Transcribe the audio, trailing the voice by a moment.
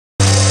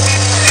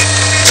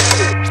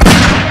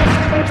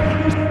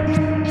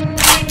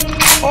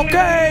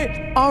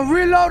I'm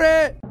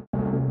reloaded.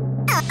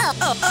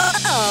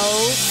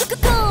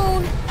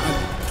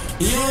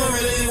 You don't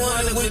really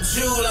want it with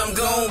Jewel, I'm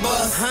gon'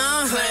 bust.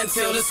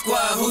 Clientele the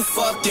squad who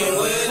fucking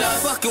with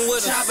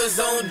us. Choppers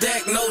on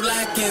deck, no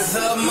lackings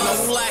of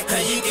must.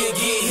 And you can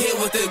get hit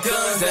with the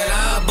guns that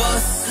I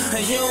bust.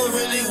 And you don't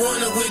really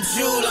want it with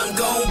Jewel, I'm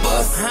gon'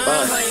 bust.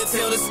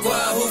 Clientele the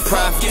squad who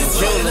fucking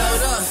with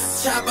us.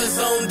 Choppers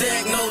on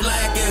deck, no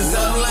lackings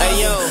of must.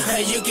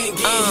 And you can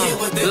get hit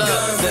with the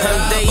guns that I bust.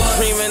 I'm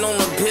daydreaming on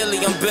a billy,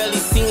 I'm barely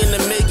seeing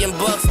 $1 million.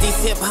 These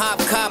hip-hop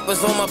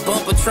coppers on my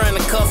bumper trying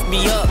to cuff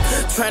me up,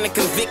 trying to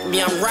convict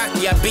me. I'm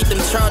Rocky, I beat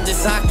them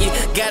charges hockey.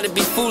 Gotta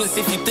be foolish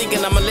if you thinking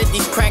I'ma let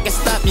these crackers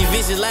stop you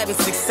visualizing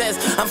success.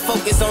 I'm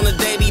focused on the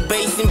daily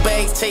basin,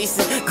 bags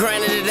chasing,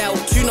 grinding it out,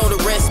 you know the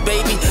rest,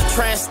 baby.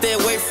 Try and stay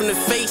away from the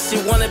fake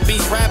shit.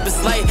 Wannabes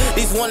rappers like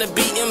these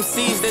wannabe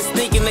MCs that's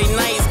thinking they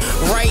nice,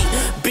 right?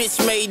 Bitch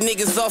made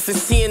niggas off and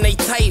seeing they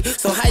tight.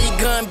 So how you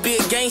gonna be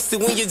a gangster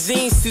when your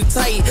jeans too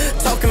tight?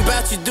 Talking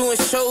about you doing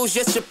shows,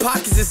 yet your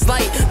pockets is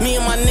light. Me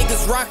and my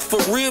niggas rock for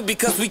real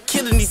because we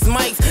killing these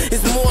mics.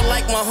 It's more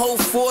like my whole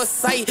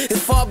foresight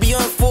is far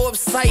beyond Forbes'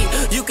 sight.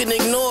 You can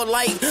ignore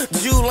like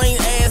Jewel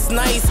ain't as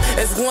nice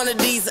as one of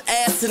these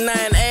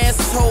asinine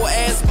asshole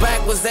ass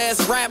backwards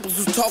ass rappers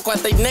who talk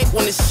like they neck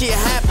when this shit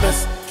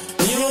happens.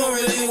 You don't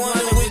really want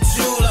it with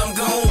Jewel, I'm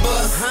gon'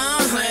 bust.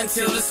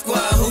 Clientele the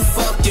squad who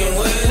fucking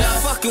with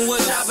us.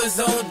 Choppers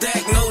on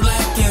deck, no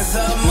lackings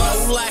of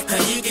must.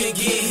 And you can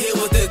get hit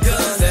with the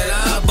guns that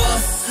I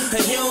bust.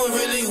 And you don't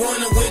really want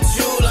it with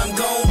Jewel, I'm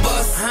gon'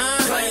 bust.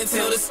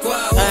 Clientele the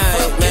squad who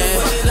fucking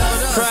with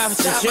us.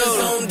 Choppers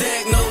on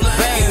deck, no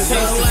lackings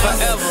of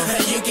must.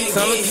 And you can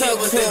get hit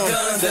with the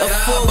guns that I bust. A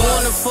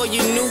forewarning for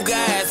you new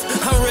guys,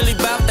 I'm really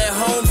about that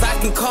homes. I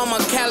can call my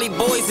Cali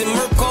boys and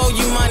murk all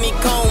you money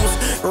combs.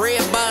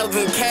 Red bottles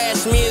and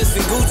cashmeres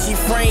and Gucci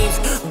frames.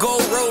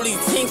 Gold rollies,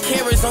 10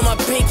 carats on my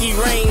pinky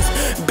rings.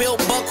 Belt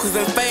buckles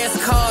and fast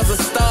cars, a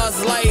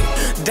star's life.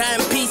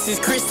 Dime pieces,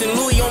 Christian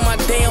Louis on my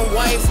damn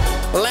wife.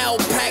 Loud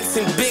packs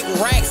and big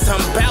racks,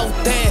 I'm bout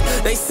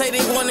that. They say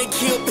they wanna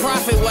kill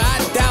profit, well I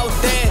doubt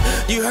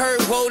that. You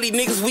heard Wody,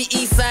 niggas, we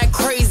east side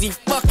crazy.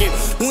 Fuck it,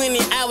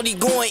 winning Audi,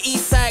 going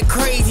east side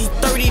crazy.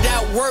 30'd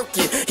out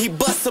working, he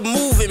bust a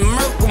move and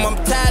murk him. I'm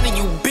tired of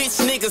you bitch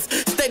niggas,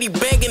 steady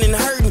begging and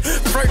hurting.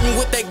 Flirting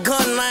with that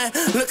gun line,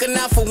 looking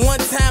out for one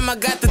time. I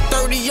got the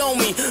 30 on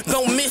me,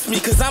 don't miss me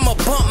cause I'ma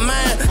bump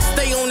mine.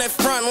 Stay on that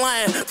front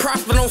line,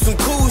 profit on some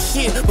cool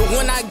shit. But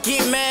when I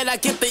get mad, I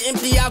get the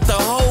empty out the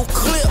whole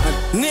clip,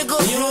 nigga.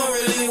 You don't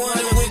really want